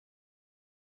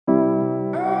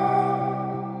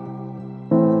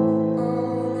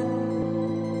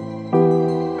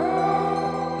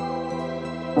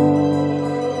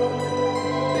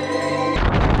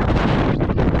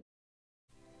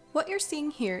seeing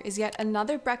here is yet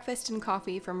another breakfast and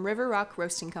coffee from River Rock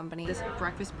Roasting Company. This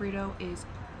breakfast burrito is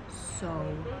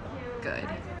so good.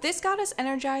 This got us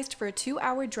energized for a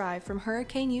 2-hour drive from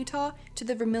Hurricane, Utah to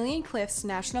the Vermillion Cliffs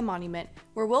National Monument,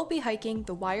 where we'll be hiking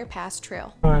the Wirepass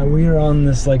Trail. All right, we are on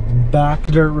this like back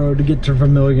dirt road to get to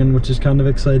Vermillion, which is kind of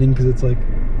exciting because it's like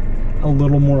a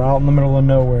little more out in the middle of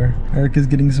nowhere. Erica's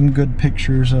getting some good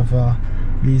pictures of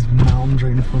these mountains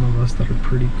right in front of us that are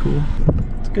pretty cool.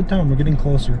 It's a good time, we're getting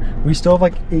closer. We still have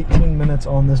like 18 minutes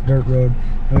on this dirt road,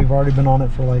 and we've already been on it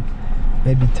for like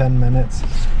maybe 10 minutes.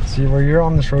 See, where you're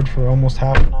on this road for almost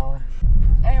half an hour.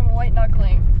 I am white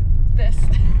knuckling this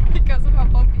because of how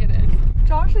bumpy it is.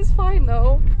 Josh is fine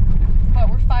though, but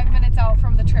we're 5 minutes out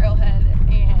from the trailhead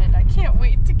and I can't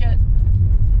wait to get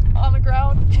on the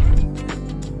ground.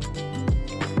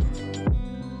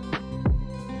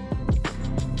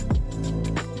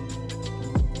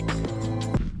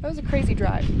 That was a crazy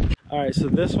drive. All right, so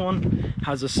this one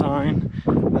has a sign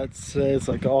that says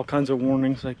like all kinds of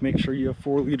warnings, like make sure you have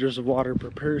 4 liters of water per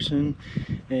person,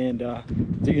 and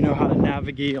do you know how to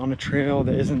navigate on a trail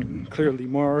that isn't clearly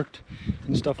marked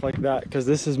and stuff like that, because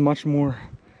this is much more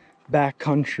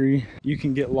backcountry. You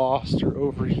can get lost or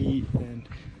overheat and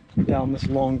down this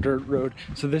long dirt road.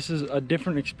 So this is a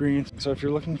different experience. So if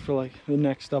you're looking for like the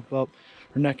next step up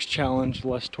or next challenge,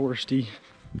 less touristy,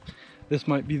 this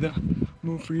might be the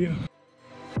move for you.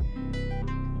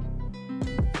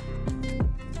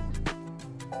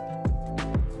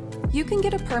 You can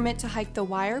get a permit to hike the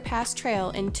Wirepass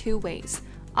Trail in 2 ways: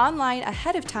 online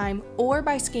ahead of time or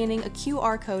by scanning a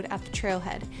QR code at the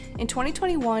trailhead. In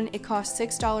 2021, it costs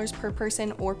 $6 per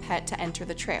person or pet to enter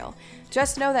the trail.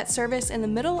 Just know that service in the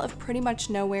middle of pretty much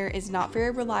nowhere is not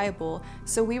very reliable,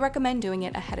 so we recommend doing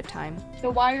it ahead of time.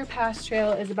 The Wirepass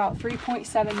Trail is about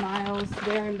 3.7 miles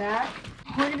there and back.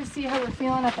 We're gonna see how we're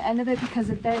feeling at the end of it because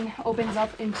it then opens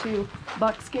up into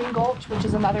Buckskin Gulch, which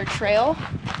is another trail.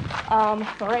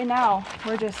 But right now,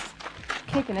 we're just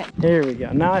kicking it. Here we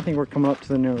go. Now I think we're coming up to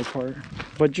the narrow part.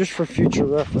 But just for future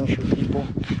reference for people,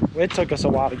 it took us a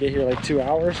while to get here, like 2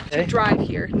 hours. To drive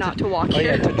here, not to walk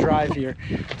here. Oh yeah, to drive here.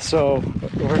 So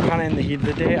we're kind of in the heat of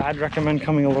the day. I'd recommend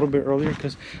coming a little bit earlier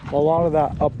because a lot of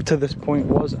that up to this point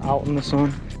was out in the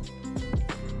sun.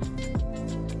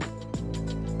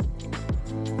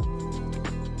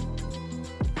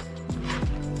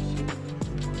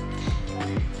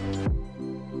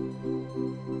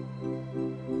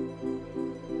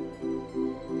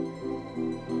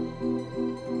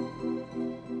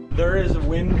 There is a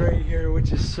wind right here,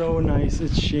 which is so nice.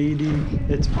 It's shady,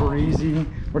 it's breezy.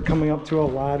 We're coming up to a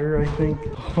ladder, I think.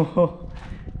 Oh,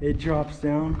 it drops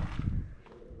down.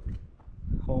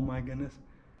 Oh my goodness.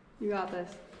 You got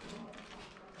this.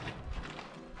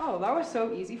 Oh, that was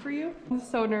so easy for you. I'm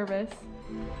so nervous.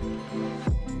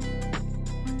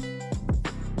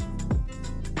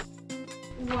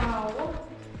 Wow.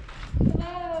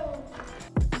 Hello.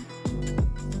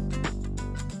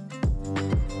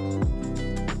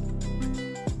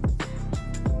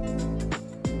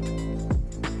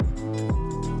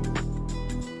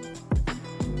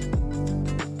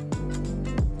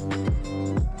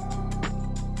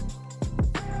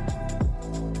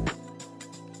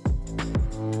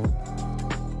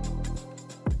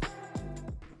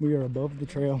 We are above the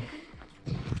trail.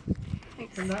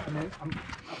 Thanks. Alright,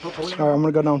 I'm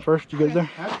gonna go down first. You good there?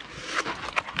 Oh,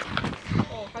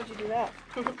 how'd you do that?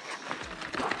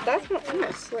 That's not, I'm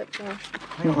gonna slip, Josh.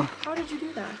 Hang on. How did you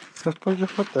do that? Just put your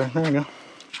foot there. There you go.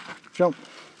 Jump.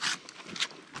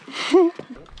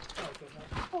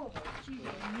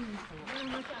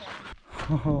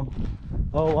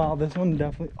 Oh wow, this one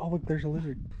definitely. Oh look, there's a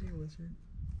lizard.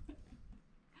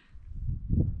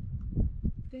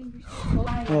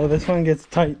 Oh, this one gets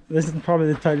tight. This is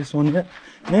probably the tightest one yet,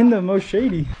 and the most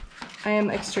shady. I am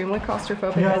extremely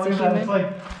claustrophobic Yeah, as a look at that. human. It's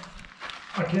like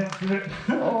I can't do it.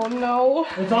 Oh no.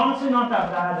 It's honestly not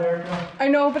that bad, Erica. I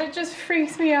know, but it just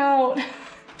freaks me out.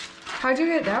 How'd you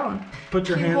get down? Put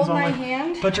your Can hands you hold on my like,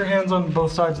 hand? Put your hands on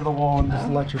both sides of the wall and just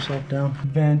let yourself down.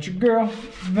 Venture girl,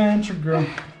 venture girl.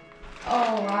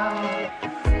 Oh wow.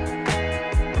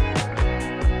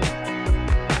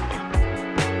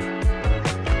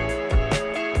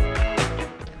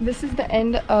 This is the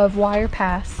end of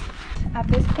Wirepass. At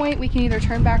this point, we can either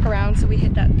turn back around so we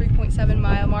hit that 3.7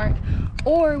 mile mark,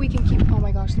 or we can keep, oh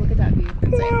my gosh, look at that view.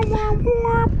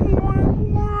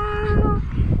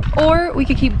 Or we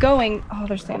could keep going, oh,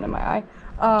 there's sand in my eye,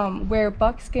 where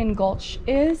Buckskin Gulch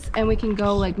is, and we can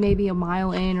go like maybe a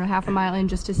mile in or half a mile in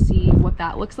just to see what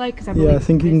that looks like. Cause I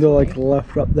think you can go like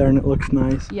left up there and it looks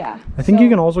nice. Yeah. I think you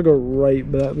can also go right,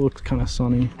 but that looks kind of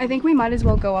sunny. I think we might as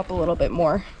well go up a little bit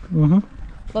more. Mm-hmm.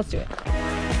 Let's do it.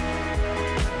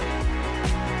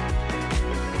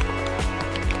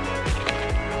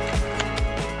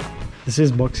 This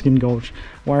is Buckskin Gulch.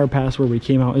 Wirepass, where we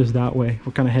came out, is that way.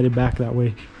 We're kind of headed back that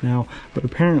way now. But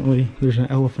apparently there's an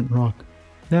elephant rock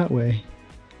that way.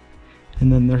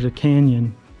 And then there's a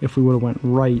canyon if we would have went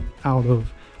right out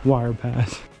of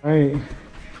Wirepass. All right,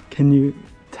 can you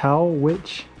tell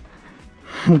which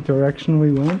direction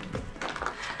we went?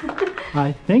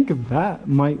 I think that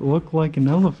might look like an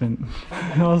elephant.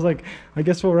 And I was like, I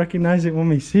guess we'll recognize it when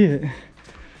we see it.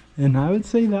 And I would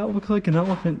say that looks like an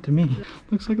elephant to me.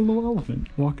 Looks like a little elephant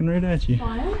walking right at you.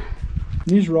 Fun.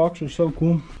 These rocks are so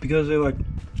cool because they like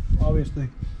obviously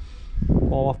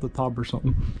fall off the top or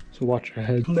something. So watch your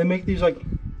head. They make these like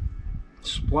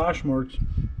splash marks,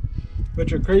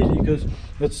 which are crazy because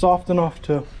it's soft enough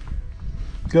to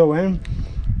go in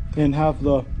and have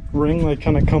the ring like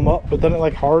kind of come up, but then it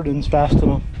like hardens fast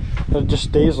enough that it just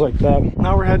stays like that.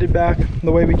 Now we're headed back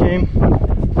the way we came.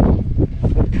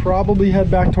 We'll probably head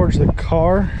back towards the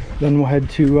car, then we'll head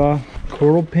to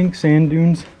Coral Pink Sand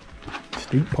Dunes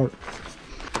State Park.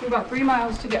 We've got 3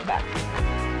 miles to get back.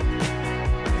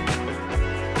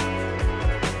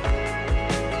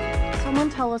 Someone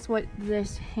tell us what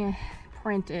this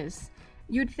print is.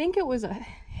 You'd think it was a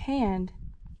hand,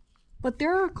 but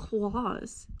there are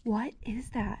claws. What is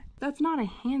that? That's not a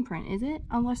handprint, is it?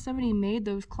 Unless somebody made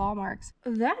those claw marks.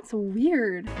 That's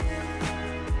weird.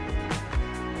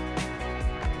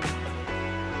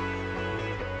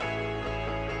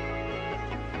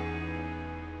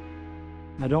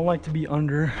 I don't like to be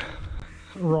under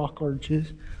rock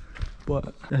arches,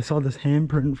 but I saw this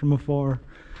handprint from afar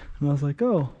and I was like,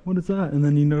 oh, what is that? And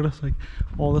then you notice like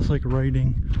all this like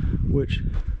writing, which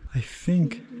I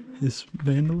think is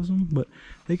vandalism, but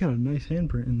they got a nice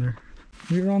handprint in there.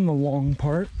 We're on the long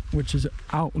part, which is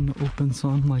out in the open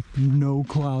sun, like no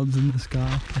clouds in the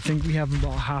sky. I think we have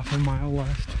about half a mile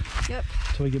left. Yep.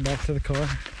 Till we get back to the car.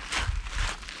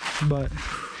 But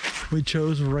we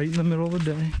chose right in the middle of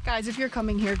the day. Guys, if you're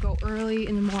coming here, go early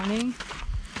in the morning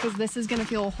because this is gonna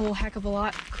feel a whole heck of a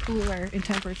lot cooler in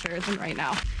temperature than right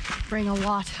now. Bring a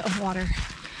lot of water.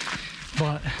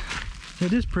 But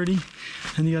it is pretty,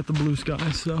 and you got the blue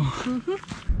sky, so.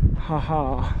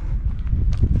 Haha.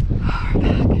 We're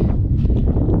back.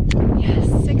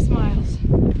 Yes, 6 miles.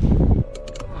 93,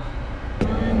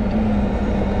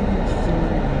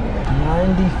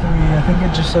 I think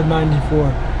it just said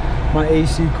 94. My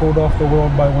AC cooled off the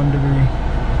world by 1 degree.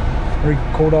 Or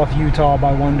cooled off Utah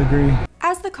by 1 degree.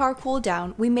 As the car cooled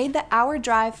down, we made the hour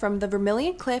drive from the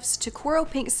Vermillion Cliffs to Coral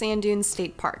Pink Sand Dunes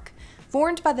State Park.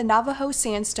 Formed by the Navajo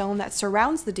sandstone that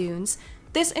surrounds the dunes,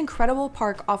 this incredible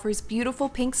park offers beautiful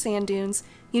pink sand dunes,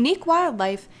 unique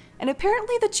wildlife, and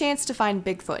apparently the chance to find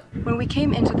Bigfoot. When we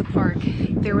came into the park,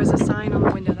 there was a sign on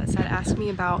the window that said, "Ask me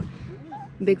about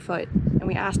Bigfoot." And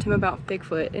we asked him about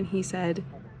Bigfoot, and he said,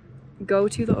 go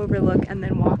to the overlook and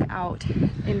then walk out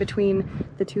in between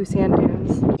the 2 sand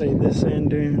dunes. Say this sand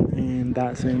dune and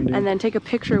that sand dune. And then take a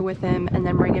picture with him and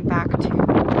then bring it back to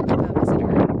the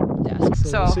visitor desk.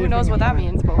 So who knows what that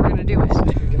means, but we're gonna do it.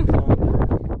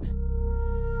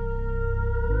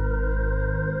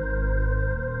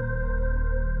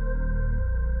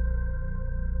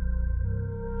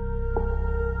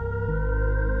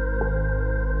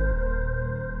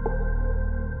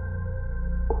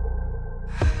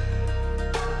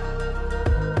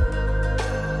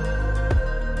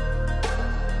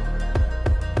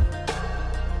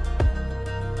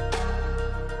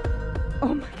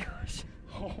 Oh my gosh.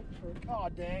 Oh,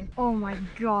 God dang. Oh my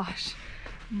gosh.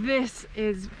 This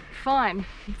is fun,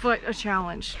 but a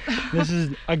challenge. This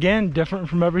is, again, different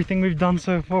from everything we've done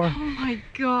so far. Oh my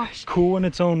gosh. Cool in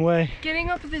its own way.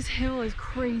 Getting up this hill is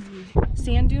crazy.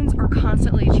 Sand dunes are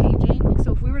constantly changing,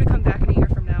 so if we were to come back in a year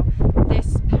from now,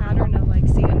 this pattern of like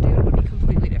sand dune would be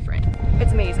completely different.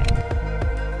 It's amazing.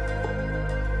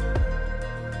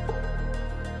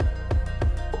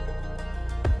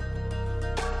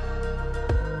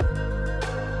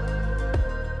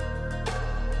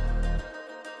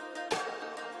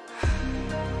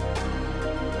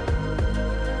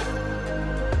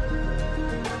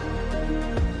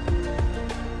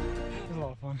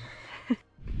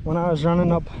 When I was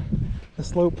running up the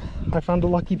slope, I found a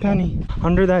lucky penny.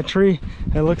 Under that tree,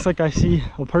 it looks like I see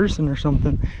a person or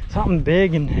something. Something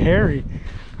big and hairy.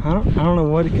 I don't know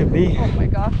what it could be. Oh my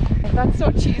gosh, that's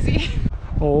so cheesy.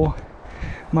 Oh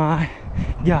my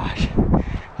gosh.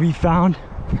 We found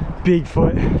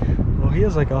Bigfoot. Oh, he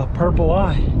has like a purple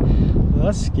eye. Well,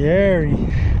 that's scary.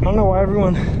 I don't know why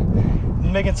everyone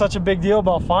is making such a big deal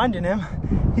about finding him.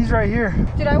 He's right here.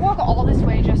 Did I walk all this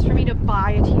way just for me to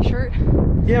buy a t-shirt?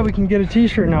 Yeah, we can get a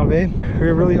t-shirt now, babe. We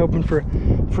were really hoping for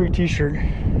a free t-shirt.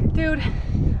 Dude,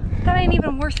 that ain't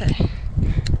even worth it.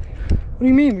 do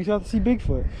you mean? We got to see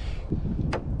Bigfoot.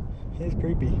 It's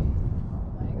creepy.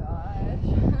 Oh my gosh.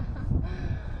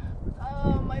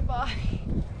 Oh, my body.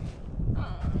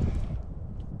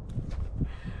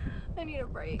 I need a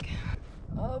break.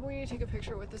 Oh, we need to take a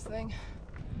picture with this thing.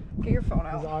 Get your phone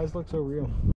out. His eyes look so real.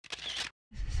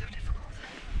 This is so difficult.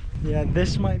 Yeah,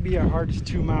 this might be our hardest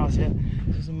 2 miles yet.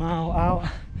 There's a mile out,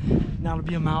 now it'll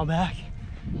be a mile back.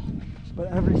 But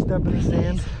every step in the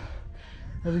sand,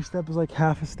 every step is like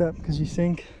half a step because you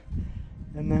sink,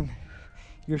 and then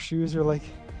your shoes are like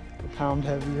a pound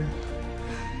heavier.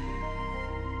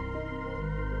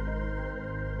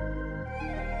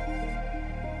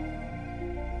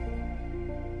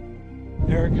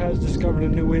 Erica has discovered a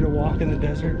new way to walk in the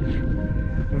desert.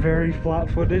 Very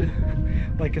flat-footed,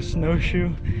 like a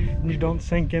snowshoe, and you don't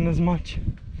sink in as much.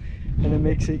 And it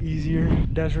makes it easier.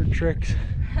 Desert tricks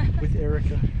with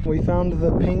Erica. We found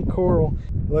the pink coral.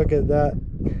 Look at that.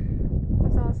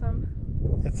 That's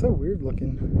awesome. It's so weird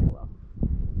looking,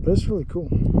 but it's really cool.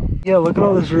 Yeah, look at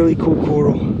all this really cool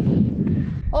coral.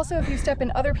 Also, if you step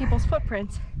in other people's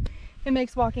footprints, it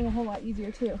makes walking a whole lot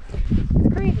easier too.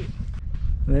 It's crazy.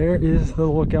 There is the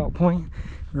lookout point.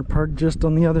 We're parked just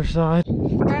on the other side.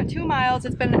 We're at 2 miles.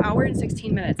 It's been an hour and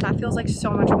 16 minutes. That feels like so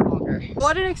much longer.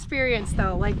 What an experience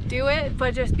though. Like, do it,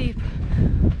 but just be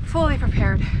fully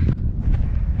prepared.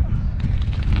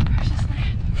 Precious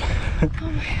land.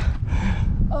 Oh my god.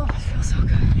 Oh, it feels so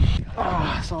good.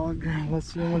 Ah, solid ground.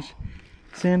 Let's see how much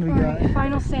sand we got. Right,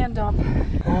 final sand dump.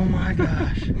 Oh my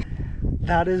gosh.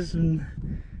 That is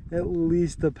at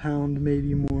least a pound,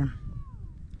 maybe more.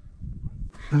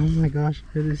 Oh my gosh,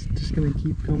 it is just gonna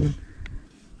keep coming.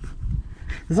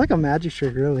 It's like a magic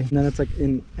trick, really. And then it's like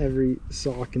in every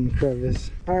sock and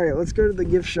crevice. All right, let's go to the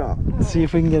gift shop. Let's see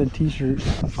if we can get a t-shirt.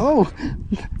 Oh,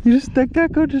 that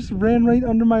gecko just ran right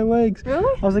under my legs.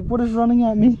 Really? I was like, what is running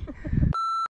at me?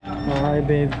 All right,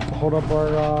 babe, hold up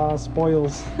our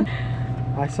spoils.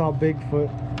 I saw Bigfoot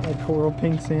at coral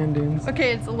pink sand dunes.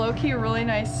 Okay, it's low-key a really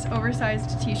nice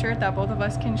oversized t-shirt that both of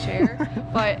us can share,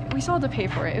 but we still had to pay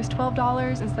for it. It was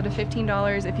 $12 instead of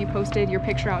 $15 if you posted your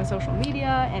picture on social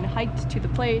media and hiked to the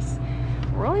place.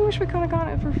 Really wish we could have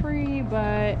gotten it for free,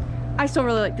 but I still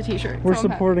really like the t-shirt. We're so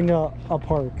supporting a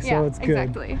park, so yeah, it's good.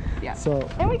 Exactly. Yeah. So,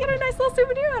 and we get a nice little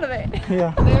souvenir out of it.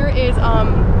 Yeah. There is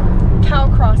cow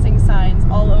crossing signs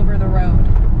all over the road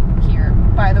here,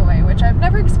 by the way, which I've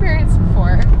never experienced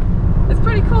before. It's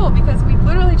pretty cool because we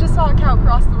literally just saw a cow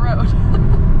cross the road.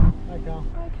 Hi, cow.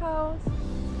 Hi, cows.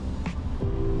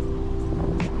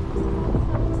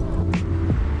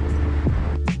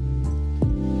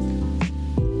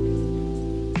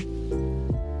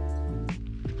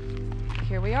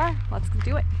 Here we are. Let's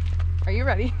do it. Are you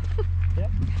ready? Yeah.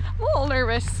 I'm a little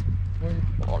nervous. A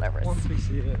little nervous. Once we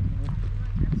see it.